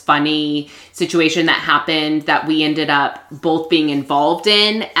like this funny situation that happened that we ended up both being involved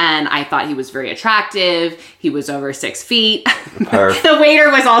in. And I thought he was very attractive. He was over 6 feet. Perfect. The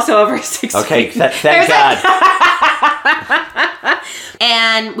waiter was also over 6 Okay, feet. thank God.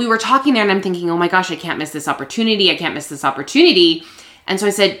 And we were talking there and I'm thinking, oh my gosh, I can't miss this opportunity. I can't miss this opportunity. And so I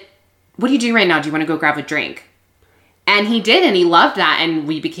said, what are you doing right now? Do you want to go grab a drink? And he did, and he loved that. And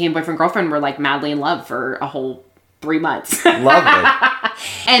we became boyfriend, girlfriend. We're like madly in love for a whole 3 months. Love it.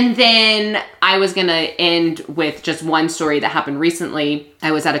 And then I was going to end with just one story that happened recently.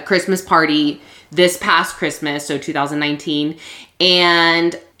 I was at a Christmas party this past Christmas, so 2019.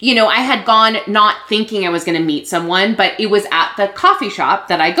 And, you know, I had gone not thinking I was going to meet someone, but it was at the coffee shop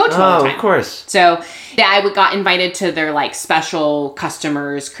that I go to all the time. Of course. So I got invited to their like special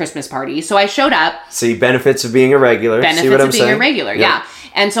customers Christmas party. So I showed up. See, benefits of being a regular. Benefits See what I'm of being saying? a regular, yeah.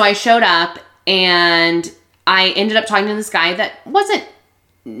 And so I showed up and I ended up talking to this guy that wasn't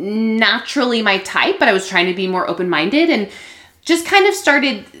naturally my type, but I was trying to be more open-minded and just kind of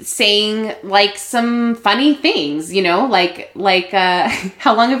started saying like some funny things, you know, like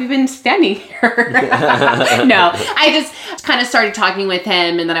how long have you been standing here? No, I just kind of started talking with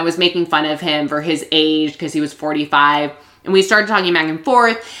him, and then I was making fun of him for his age because he was 45. And we started talking back and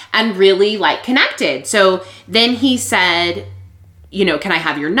forth and really like connected. So then he said, you know, can I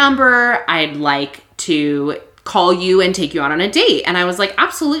have your number? I'd like to call you and take you out on a date. And I was like,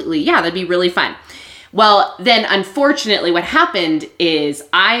 absolutely. Yeah, that'd be really fun. Well, then unfortunately what happened is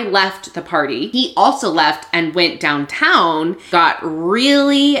I left the party. He also left and went downtown, got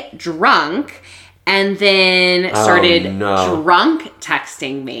really drunk, and then started drunk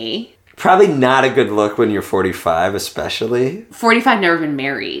texting me. Probably not a good look when you're 45, especially. 45, never been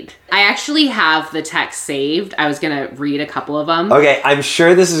married. I actually have the text saved. I was going to read a couple of them. Okay, I'm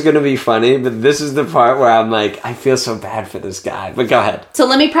sure this is going to be funny, but this is the part where I'm like, I feel so bad for this guy. But go ahead. So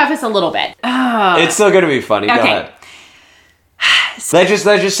let me preface a little bit. It's still going to be funny. Okay. Go ahead. Let's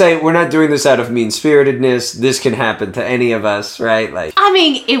just say we're not doing this out of mean-spiritedness. This can happen to any of us, right? Like, I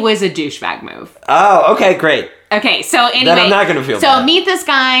mean, it was a douchebag move. Oh, okay, great. Okay, so anyway. Then I'm not going to feel bad. So meet this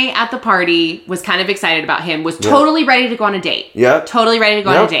guy at the party, was kind of excited about him, was totally ready to go on a date. Yep. Totally ready to go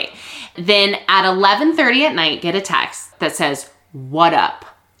on a date. Then at 11:30 at night, get a text that says, "What up?"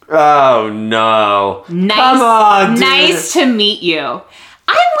 Oh, no. Nice, Come on, dude. Nice to meet you.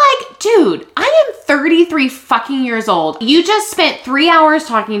 I'm like, dude, I am 33 fucking years old. You just spent 3 hours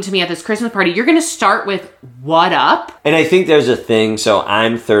talking to me at this Christmas party. You're going to start with, what up? And I think there's a thing, so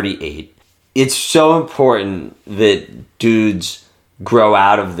I'm 38. It's so important that dudes grow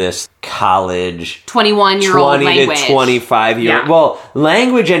out of this college 21-year-old 20 language. to 25-year-old. Yeah. Well,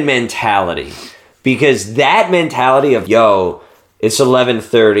 language and mentality. Because that mentality of, yo, it's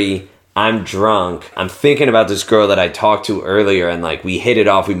 11:30, I'm drunk, I'm thinking about this girl that I talked to earlier, and like we hit it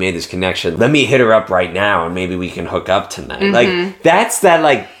off, we made this connection. Let me hit her up right now and maybe we can hook up tonight. Like that's that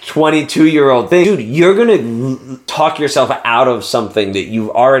like 22-year-old thing. Dude, you're gonna talk yourself out of something that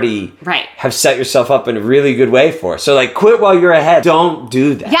you already have set yourself up in a really good way for. So like quit while you're ahead. Don't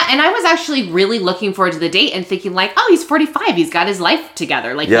do that. Yeah, and I was actually really looking forward to the date and thinking like, oh, he's 45, he's got his life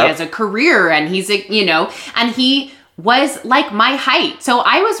together. Like he has a career and he's a, you know, and he was like my height. So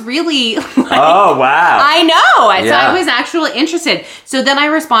I was really like, oh, wow. I know. So I was actually interested. So then I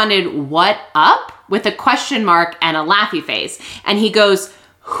responded, what up? with a question mark and a laughy face. And he goes,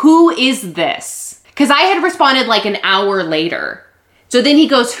 "Who is this?" Because I had responded like an hour later. So then he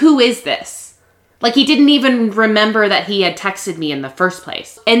goes, "Who is this?" Like he didn't even remember that he had texted me in the first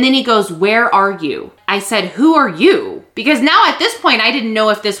place. And then he goes, "Where are you?" I said, "Who are you?" Because now at this point, I didn't know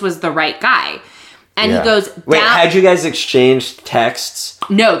if this was the right guy. And he goes, "Wait, had you guys exchanged texts?"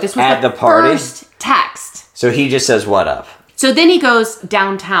 No, this was at the party? First text. So he just says, "What up?" So then he goes,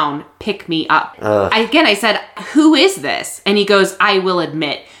 "Downtown, pick me up." I said, "Who is this?" And he goes, "I will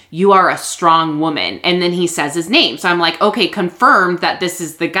admit, you are a strong woman." And then he says his name. So I'm like, okay, confirmed that this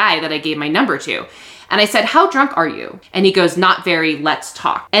is the guy that I gave my number to. And I said, "How drunk are you?" And he goes, "Not very, let's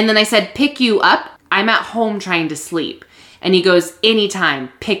talk." And then I said, "Pick you up? I'm at home trying to sleep." And he goes, "Anytime,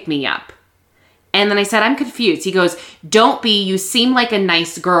 pick me up." And then I said, "I'm confused." He goes, "Don't be, you seem like a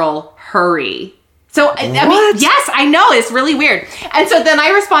nice girl, hurry." So, I mean, yes, I know, it's really weird. And so then I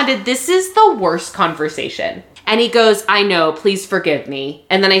responded, "This is the worst conversation." And he goes, "I know, please forgive me."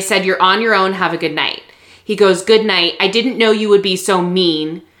 And then I said, "You're on your own, have a good night." He goes, "Good night. I didn't know you would be so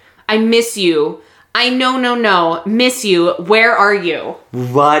mean. I miss you. I no, miss you. Where are you?"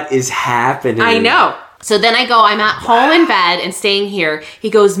 What is happening? I know. So then I go, "I'm at home in bed and staying here." He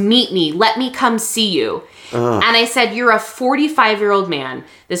goes, "Meet me. Let me come see you." And I said, "You're a 45-year-old man.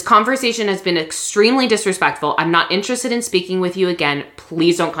 This conversation has been extremely disrespectful. I'm not interested in speaking with you again.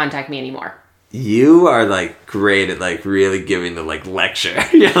 Please don't contact me anymore." You are like great at like really giving the like lecture.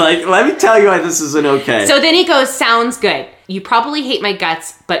 You're like, "Let me tell you why this isn't okay." So then he goes, "Sounds good. You probably hate my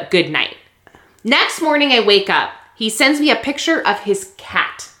guts, but good night." Next morning I wake up. He sends me a picture of his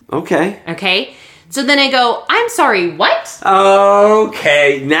cat. Okay? So then I go, "I'm sorry, what?"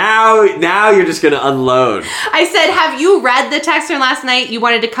 Okay, now you're just gonna unload. I said, "Have you read the text from last night? You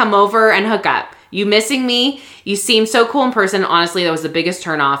wanted to come over and hook up. You missing me? You seem so cool in person. Honestly, that was the biggest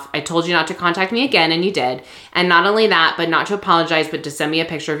turnoff. I told you not to contact me again, and you did. And not only that, but not to apologize, but to send me a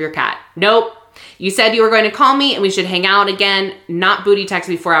picture of your cat. Nope. You said you were going to call me and we should hang out again. Not booty text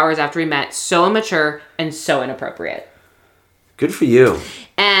me 4 hours after we met. So immature and so inappropriate." Good for you.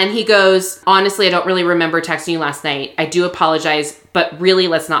 And he goes, "Honestly, I don't really remember texting you last night. I do apologize, but really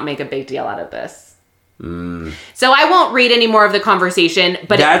let's not make a big deal out of this." So I won't read any more of the conversation,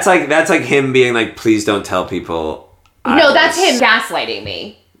 but that's like him being like, "Please don't tell people." No, that's him gaslighting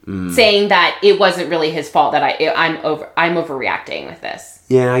me, saying that it wasn't really his fault, that I'm overreacting with this.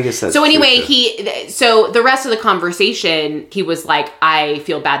 Yeah, I guess that's so. Anyway, true. So the rest of the conversation, he was like, "I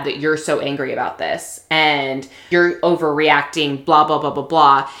feel bad that you're so angry about this and you're overreacting, blah, blah, blah, blah,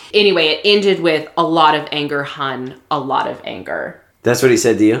 blah." Anyway, it ended with a lot of anger, hun, a lot of anger. That's what he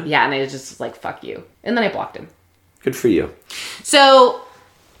said to you? Yeah, and I was just like, "Fuck you." And then I blocked him. Good for you. So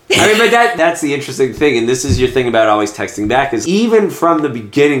I mean, but that's the interesting thing, and this is your thing about always texting back, is even from the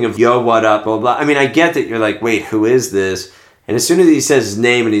beginning of "Yo, what up," blah, blah. I mean, I get that you're like, "Wait, who is this?" And as soon as he says his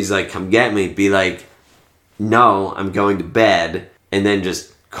name and he's like, "Come get me," be like, "No, I'm going to bed," and then just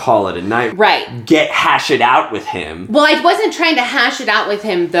call it a night. Right. Hash it out with him. Well, I wasn't trying to hash it out with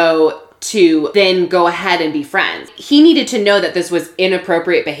him, though, to then go ahead and be friends. He needed to know that this was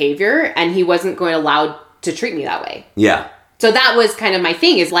inappropriate behavior and he wasn't going to allow to treat me that way. Yeah. So that was kind of my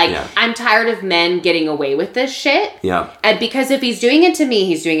thing, is like, I'm tired of men getting away with this shit. Yeah. And because if he's doing it to me,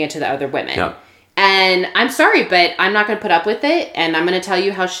 he's doing it to the other women. Yeah. And I'm sorry, but I'm not going to put up with it, and I'm going to tell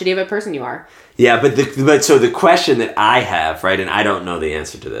you how shitty of a person you are. Yeah, but so the question that I have, right, and I don't know the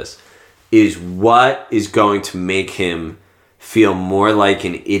answer to this, is what is going to make him feel more like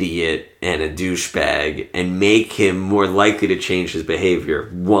an idiot and a douchebag and make him more likely to change his behavior?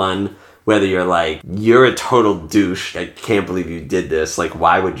 One, whether you're like, "You're a total douche, I can't believe you did this, like,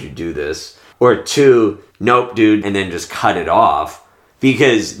 why would you do this?" Or two, "Nope, dude," and then just cut it off.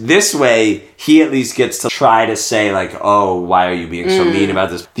 Because this way, he at least gets to try to say, like, "Oh, why are you being so mean about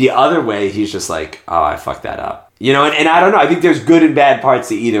this?" The other way, he's just like, "Oh, I fucked that up." You know, and I don't know. I think there's good and bad parts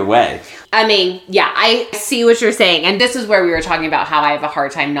to either way. I mean, yeah, I see what you're saying. And this is where we were talking about how I have a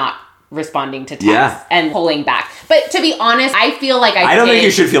hard time not responding to texts and pulling back. But to be honest, I feel like I don't think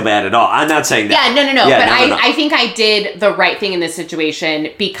you should feel bad at all. I'm not saying that. Yeah, no. Yeah, but I think I did the right thing in this situation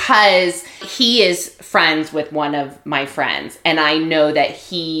because he is friends with one of my friends. And I know that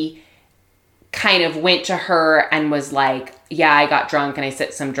he kind of went to her and was like, "Yeah, I got drunk and I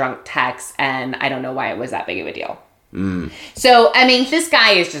sent some drunk texts and I don't know why it was that big of a deal." So, I mean, this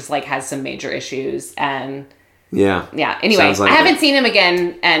guy is just like has some major issues and... Yeah. Anyway, like I haven't seen him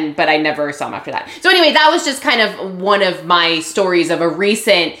again, but I never saw him after that. So anyway, that was just kind of one of my stories of a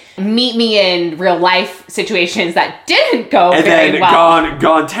recent meet me in real life situations that didn't go very well. And then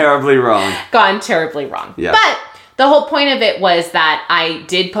gone terribly wrong. Gone terribly wrong. Yeah. But the whole point of it was that I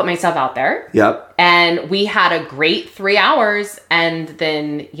did put myself out there. Yep. And we had a great 3 hours. And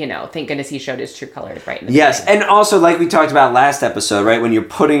then, thank goodness he showed his true colors right in the Yes. beginning. And also, like we talked about last episode, right? When you're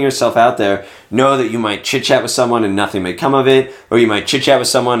putting yourself out there, know that you might chit-chat with someone and nothing may come of it. Or you might chit-chat with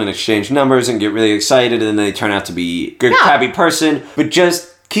someone and exchange numbers and get really excited. And then they turn out to be a good, crappy person. But just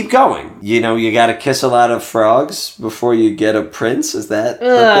keep going. You got to kiss a lot of frogs before you get a prince. Is that?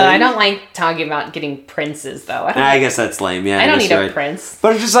 I don't like talking about getting princes, though. I guess that's lame. Yeah, I don't need a prince.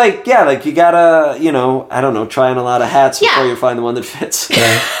 But it's just like, you gotta, I don't know, try on a lot of hats before you find the one that fits.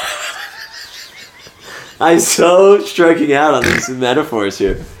 I'm so striking out on these metaphors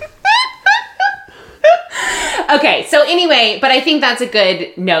here. Okay, so anyway, but I think that's a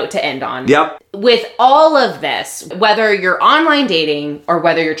good note to end on. Yep. With all of this, whether you're online dating or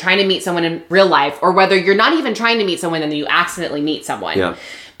whether you're trying to meet someone in real life or whether you're not even trying to meet someone and then you accidentally meet someone,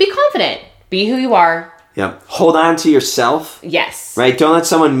 be confident. Be who you are. Yep. Hold on to yourself. Yes. Right? Don't let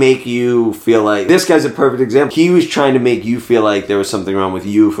someone make you feel like... This guy's a perfect example. He was trying to make you feel like there was something wrong with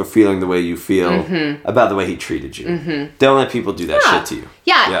you for feeling the way you feel about the way he treated you. Don't let people do that shit to you.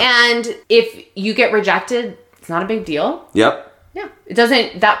 Yeah, and if you get rejected, it's not a big deal. Yep. Yeah.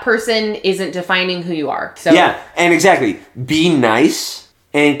 That person isn't defining who you are. So yeah, and exactly. Be nice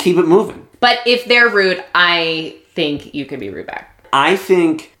and keep it moving. But if they're rude, I think you can be rude back. I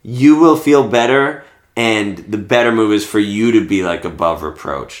think you will feel better, and the better move is for you to be like above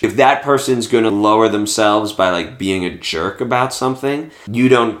reproach. If that person's going to lower themselves by like being a jerk about something, you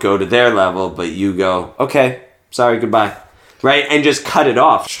don't go to their level, but you go, okay, sorry, goodbye. Right? And just cut it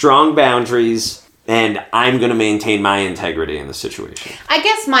off. Strong boundaries. And I'm going to maintain my integrity in the situation. I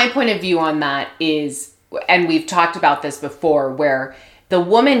guess my point of view on that is, and we've talked about this before, where the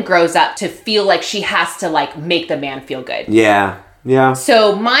woman grows up to feel like she has to like make the man feel good. Yeah. Yeah.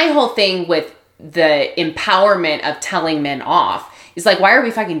 So my whole thing with the empowerment of telling men off is like, why are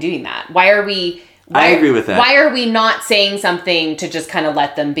we fucking doing that? I agree with that. Why are we not saying something to just kind of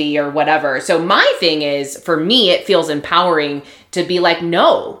let them be or whatever? So my thing is, for me, it feels empowering to be like,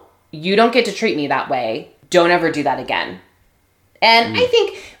 no, you don't get to treat me that way. Don't ever do that again. And I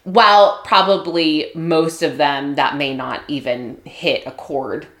think while probably most of them that may not even hit a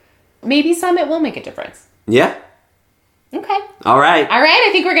chord, maybe some it will make a difference. Yeah. Okay. All right. I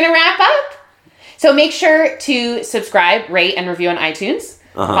think we're going to wrap up. So make sure to subscribe, rate, and review on iTunes.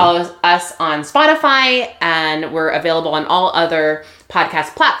 Follow us on Spotify, and we're available on all other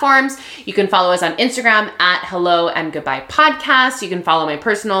podcast platforms. You can follow us on Instagram at Hello and Goodbye Podcast. You can follow my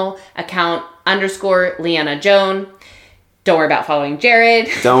personal account _Leanna Joan. Don't worry about following Jared.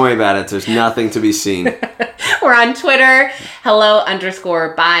 Don't worry about it. There's nothing to be seen. We're on Twitter,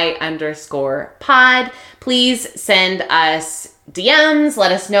 hello_by_pod. Please send us DMs.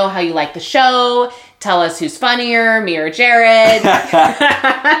 Let us know how you like the show. Tell us who's funnier, me or Jared.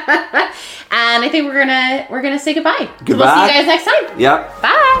 And I think we're gonna say goodbye. Goodbye. We'll see you guys next time. Yep.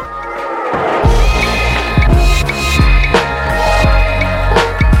 Bye.